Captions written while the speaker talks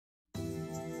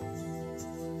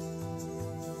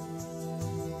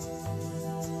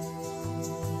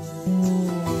So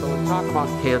let's talk about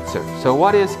cancer. So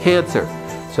what is cancer?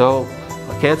 So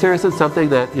cancer isn't something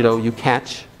that you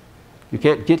catch. You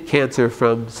can't get cancer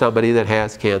from somebody that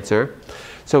has cancer.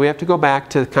 So we have to go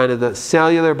back to kind of the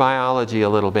cellular biology a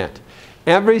little bit.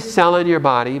 Every cell in your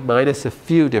body, minus a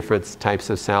few different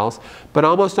types of cells, but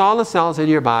almost all the cells in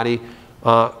your body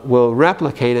will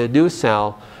replicate a new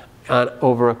cell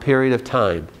over a period of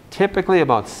time, typically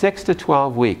about 6 to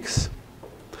 12 weeks.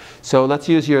 So let's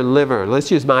use your liver.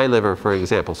 Let's use my liver, for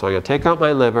example. So I'm going to take out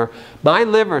my liver. My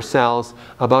liver cells,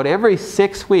 about every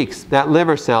 6 weeks, that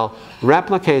liver cell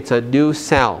replicates a new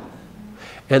cell.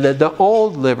 And then the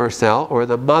old liver cell, or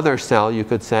the mother cell, you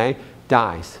could say,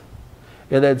 dies.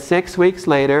 And then 6 weeks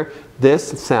later,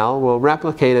 this cell will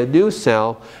replicate a new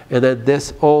cell, and then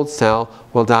this old cell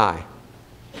will die.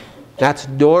 That's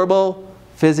normal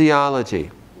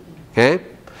physiology. Okay?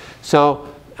 So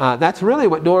that's really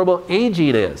what normal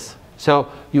aging is.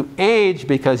 So you age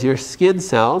because your skin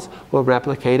cells will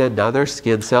replicate another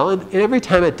skin cell, and every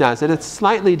time it does it, it's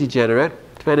slightly degenerate,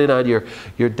 depending on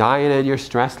your diet and your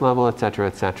stress level, etc.,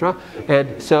 etc.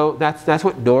 And so that's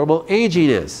what normal aging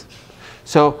is.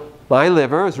 So my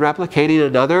liver is replicating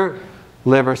another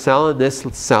liver cell, and this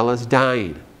cell is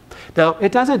dying. Now,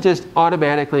 it doesn't just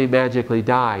automatically, magically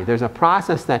die. There's a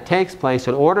process that takes place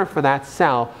in order for that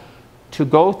cell to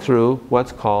go through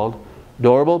what's called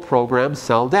normal programmed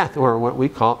cell death, or what we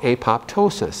call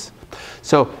apoptosis.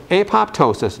 So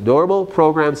apoptosis, normal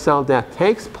programmed cell death,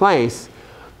 takes place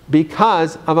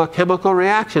because of a chemical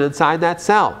reaction inside that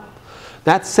cell.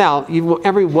 That cell,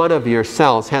 every one of your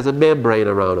cells has a membrane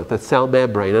around it, the cell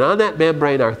membrane. And on that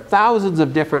membrane are thousands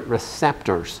of different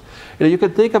receptors. You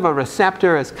can think of a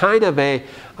receptor as kind of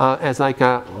as like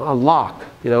a lock.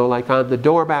 Like on the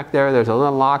door back there, there's a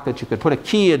little lock that you could put a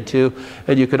key into,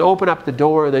 and you could open up the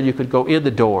door, and then you could go in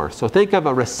the door. So think of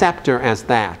a receptor as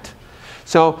that.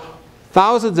 So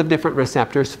thousands of different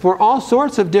receptors for all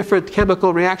sorts of different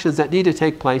chemical reactions that need to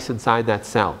take place inside that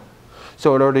cell.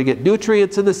 So in order to get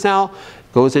nutrients in the cell,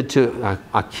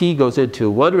 a key goes into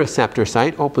one receptor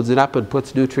site, opens it up and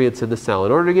puts nutrients in the cell.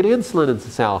 In order to get insulin in the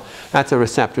cell, that's a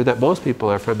receptor that most people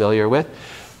are familiar with.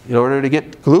 In order to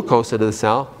get glucose into the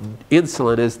cell,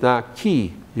 insulin is the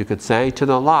key, you could say, to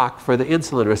the lock for the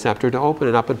insulin receptor to open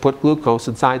it up and put glucose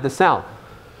inside the cell.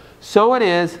 So it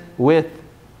is with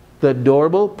the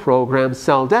normal programmed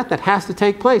cell death that has to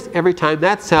take place. Every time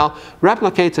that cell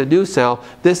replicates a new cell,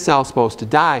 this cell's supposed to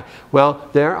die. Well,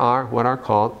 there are what are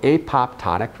called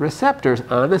apoptotic receptors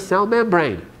on the cell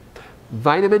membrane.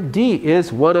 Vitamin D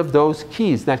is one of those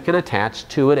keys that can attach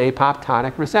to an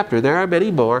apoptotic receptor. There are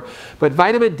many more, but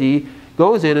vitamin D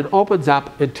goes in and opens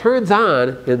up and turns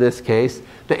on, in this case,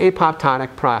 the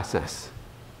apoptotic process.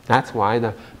 That's why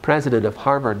the president of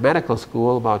Harvard Medical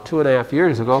School about 2.5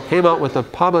 years ago came out with a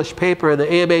published paper in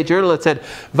the AMA Journal that said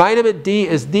vitamin D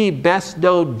is the best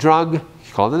known drug,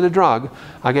 he called it a drug,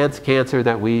 against cancer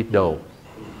that we know.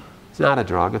 It's not a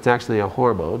drug, it's actually a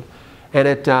hormone. And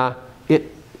it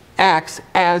acts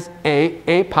as an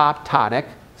apoptotic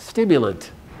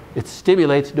stimulant. It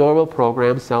stimulates normal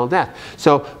programmed cell death.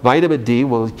 So vitamin D,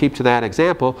 we'll keep to that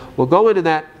example, will go into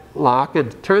that lock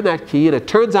and turn that key, and it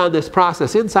turns on this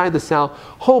process inside the cell.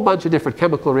 A whole bunch of different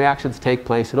chemical reactions take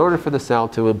place in order for the cell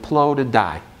to implode and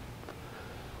die.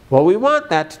 Well, we want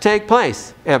that to take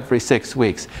place every 6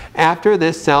 weeks. After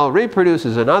this cell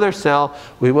reproduces another cell,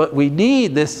 we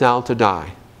need this cell to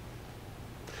die.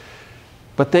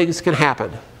 But things can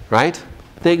happen, right?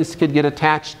 Things can get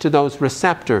attached to those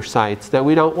receptor sites that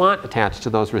we don't want attached to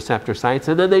those receptor sites,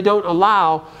 and then they don't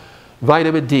allow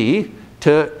vitamin D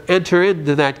to enter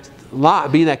into that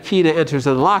lock, be that key that enters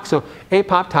in the lock. So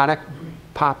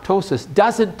apoptosis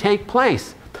doesn't take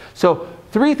place. So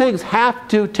 3 things have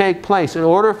to take place in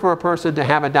order for a person to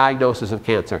have a diagnosis of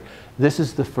cancer. This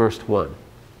is the first one.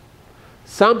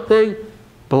 Something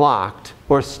blocked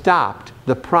or stopped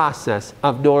the process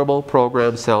of normal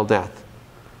programmed cell death.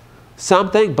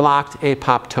 Something blocked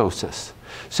apoptosis.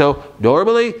 So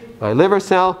normally, my liver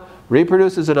cell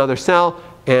reproduces another cell,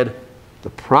 and the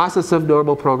process of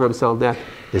normal programmed cell death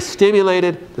is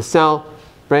stimulated. The cell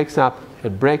breaks up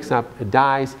and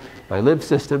dies. My lymph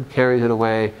system carries it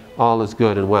away. All is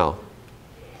good and well.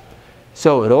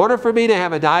 So in order for me to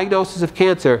have a diagnosis of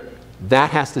cancer, that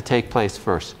has to take place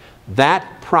first.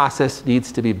 That process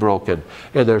needs to be broken.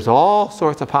 And there's all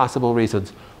sorts of possible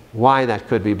reasons why that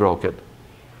could be broken.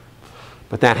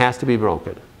 But that has to be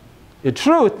broken. In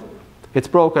truth, it's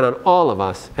broken on all of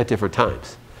us at different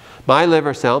times. My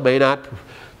liver cell may not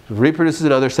reproduce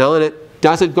another cell, and it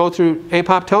doesn't go through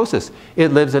apoptosis.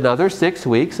 It lives another 6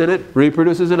 weeks and it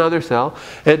reproduces another cell.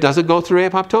 And it doesn't go through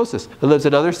apoptosis. It lives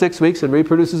another 6 weeks and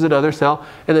reproduces another cell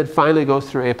and then finally goes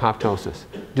through apoptosis.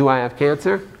 Do I have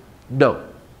cancer? No.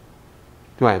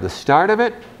 Do I have the start of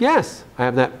it? Yes. I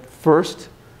have that first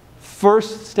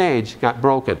stage got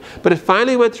broken. But it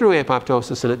finally went through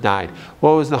apoptosis and it died.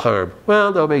 What was the harm?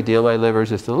 Well, no big deal. My liver is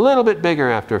just a little bit bigger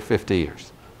after 50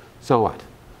 years. So what?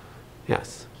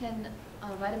 Yes? Can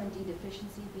vitamin D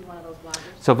deficiency be one of those blockers?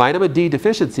 So vitamin D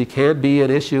deficiency can be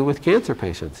an issue with cancer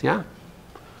patients. Yeah.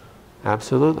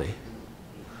 Absolutely.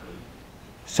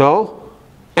 So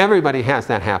everybody has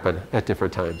that happen at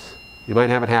different times. You might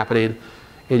have it happening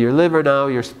in your liver now,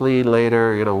 your spleen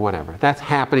later, you know, whatever. That's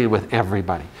happening with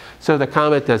everybody. So the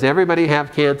comment, does everybody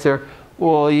have cancer?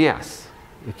 Well, yes.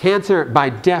 Cancer, by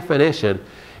definition,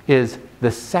 is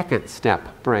the second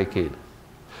step breaking.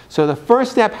 So the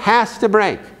first step has to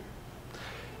break.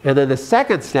 And then the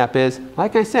second step is,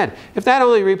 like I said, if that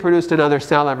only reproduced another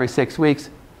cell every 6 weeks,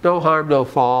 no harm, no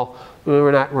fall.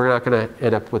 We're not going to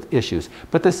end up with issues.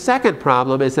 But the second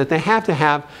problem is that they have to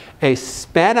have a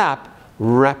sped up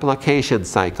replication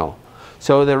cycle.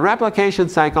 So the replication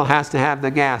cycle has to have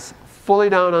the gas fully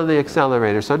down on the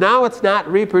accelerator. So now it's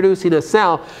not reproducing a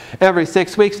cell every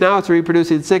 6 weeks. Now it's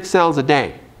reproducing 6 cells a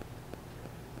day.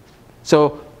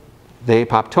 So the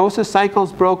apoptosis cycle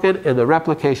is broken and the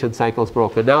replication cycle is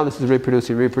broken. Now this is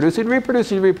reproducing, reproducing,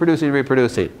 reproducing, reproducing,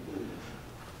 reproducing.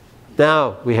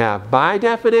 Now we have, by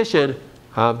definition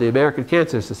of the American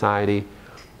Cancer Society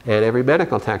and every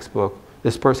medical textbook,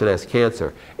 this person has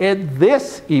cancer. And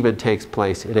this even takes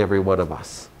place in every one of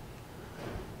us.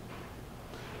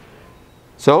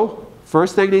 So,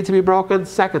 first thing needs to be broken,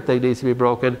 second thing needs to be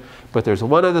broken, but there's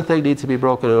one other thing needs to be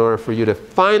broken in order for you to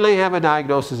finally have a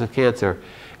diagnosis of cancer,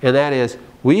 and that is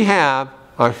we have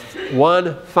our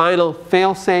one final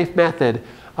fail-safe method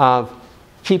of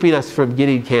keeping us from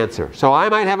getting cancer. So I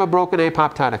might have a broken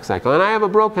apoptotic cycle, and I have a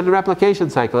broken replication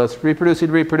cycle. It's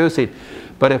reproducing, reproducing.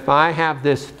 But if I have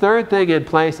this third thing in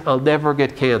place, I'll never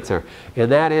get cancer.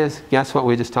 And that is, guess what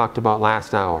we just talked about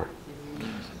last hour?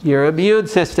 Your immune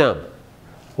system.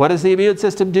 What does the immune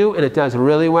system do? And it does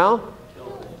really well?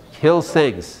 Kills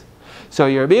things. So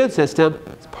your immune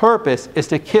system's purpose is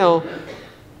to kill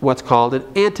what's called an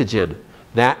antigen,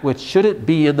 that which shouldn't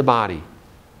be in the body.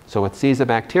 So it sees a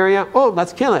bacteria, oh,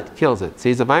 let's kill it, kills it.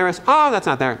 Sees a virus, oh, that's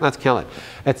not there, let's kill it.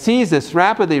 It sees this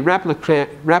rapidly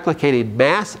replicating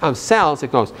mass of cells,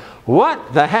 it goes,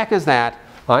 what the heck is that?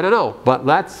 I don't know, but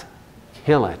let's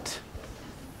kill it.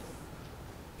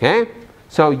 Okay?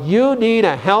 So you need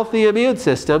a healthy immune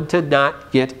system to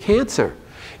not get cancer.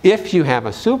 If you have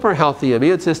a super healthy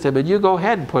immune system and you go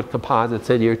ahead and put composites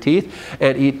in your teeth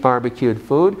and eat barbecued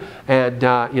food and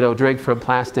drink from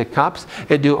plastic cups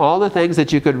and do all the things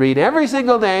that you could read every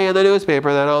single day in the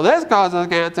newspaper that, oh, this causes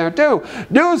cancer too.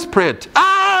 Newsprint.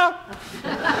 Ah!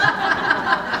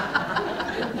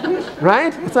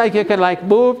 Right? It's like you could like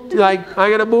move, like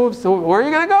I'm going to move, so where are you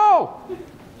going to go?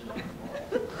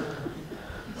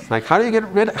 It's like, how do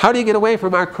you get away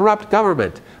from our corrupt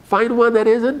government? Find one that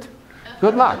isn't?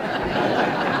 Good luck.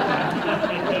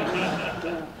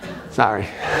 Sorry.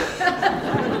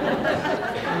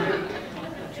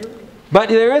 But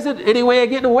there isn't any way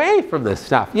of getting away from this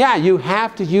stuff. Yeah, you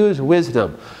have to use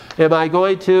wisdom. Am I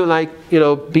going to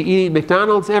be eating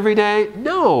McDonald's every day?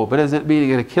 No. But does it mean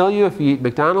it's going to kill you if you eat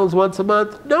McDonald's once a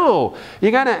month? No. You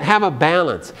got to have a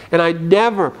balance. And I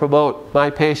never promote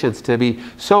my patients to be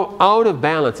so out of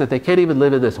balance that they can't even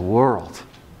live in this world.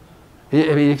 I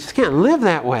mean, you just can't live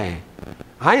that way.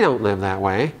 I don't live that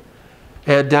way.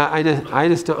 And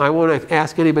I won't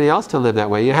ask anybody else to live that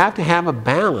way. You have to have a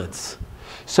balance.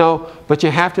 But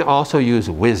you have to also use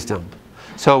wisdom.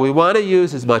 So we want to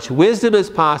use as much wisdom as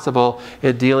possible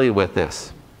in dealing with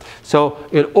this. So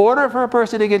in order for a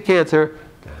person to get cancer,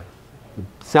 the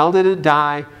cell didn't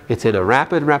die, it's in a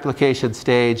rapid replication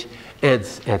stage, and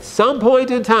at some point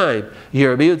in time,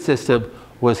 your immune system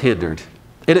was hindered.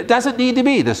 And it doesn't need to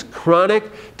be this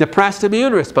chronic depressed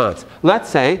immune response. Let's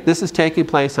say this is taking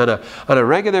place on a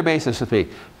regular basis with me.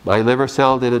 My liver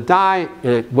cell didn't die,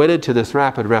 and it went into this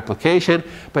rapid replication,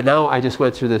 but now I just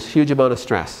went through this huge amount of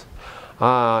stress.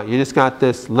 You just got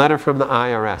this letter from the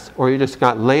IRS, or you just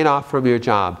got laid off from your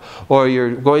job, or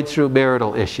you're going through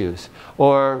marital issues,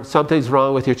 or something's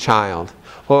wrong with your child,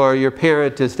 or your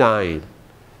parent is dying.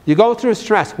 You go through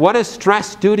stress. What does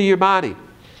stress do to your body?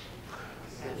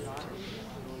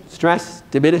 Stress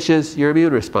diminishes your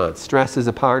immune response. Stress is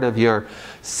a part of your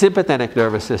sympathetic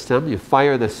nervous system. You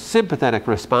fire the sympathetic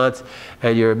response,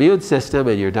 and your immune system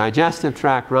and your digestive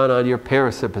tract run on your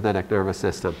parasympathetic nervous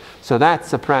system. So that's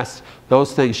suppressed,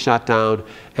 those things shut down,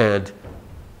 and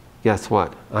guess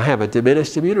what? I have a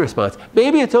diminished immune response.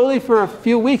 Maybe it's only for a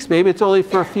few weeks, maybe it's only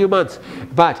for a few months,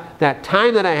 but that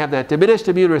time that I have that diminished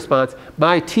immune response,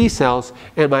 my T cells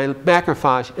and my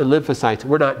macrophage and lymphocytes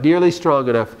were not nearly strong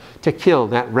enough to kill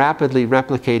that rapidly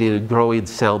replicating and growing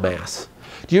cell mass.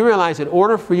 Do you realize in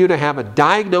order for you to have a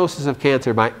diagnosis of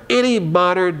cancer by any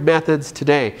modern methods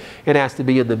today, it has to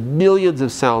be in the millions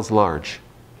of cells large?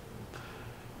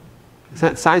 It's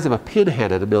that size of a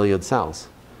pinhead at 1 million cells.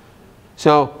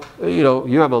 So, you know,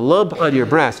 you have a lump on your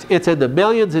breast. It's in the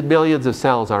millions and millions of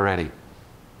cells already.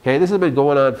 Okay, this has been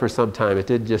going on for some time. It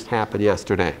didn't just happen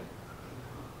yesterday.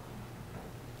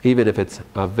 Even if it's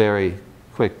a very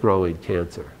quick growing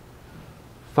cancer.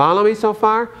 Follow me so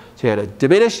far? So you had a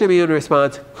diminished immune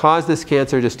response, caused this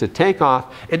cancer just to take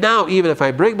off. And now even if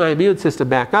I bring my immune system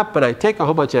back up, but I take a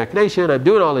whole bunch of echinacea and I'm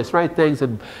doing all these right things,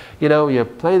 and you know, you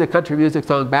play the country music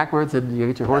song backwards and you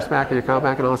get your horse back and your cow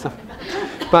back and all that stuff.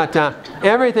 But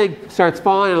everything starts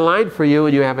falling in line for you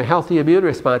and you have a healthy immune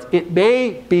response. It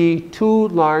may be too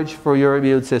large for your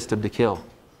immune system to kill.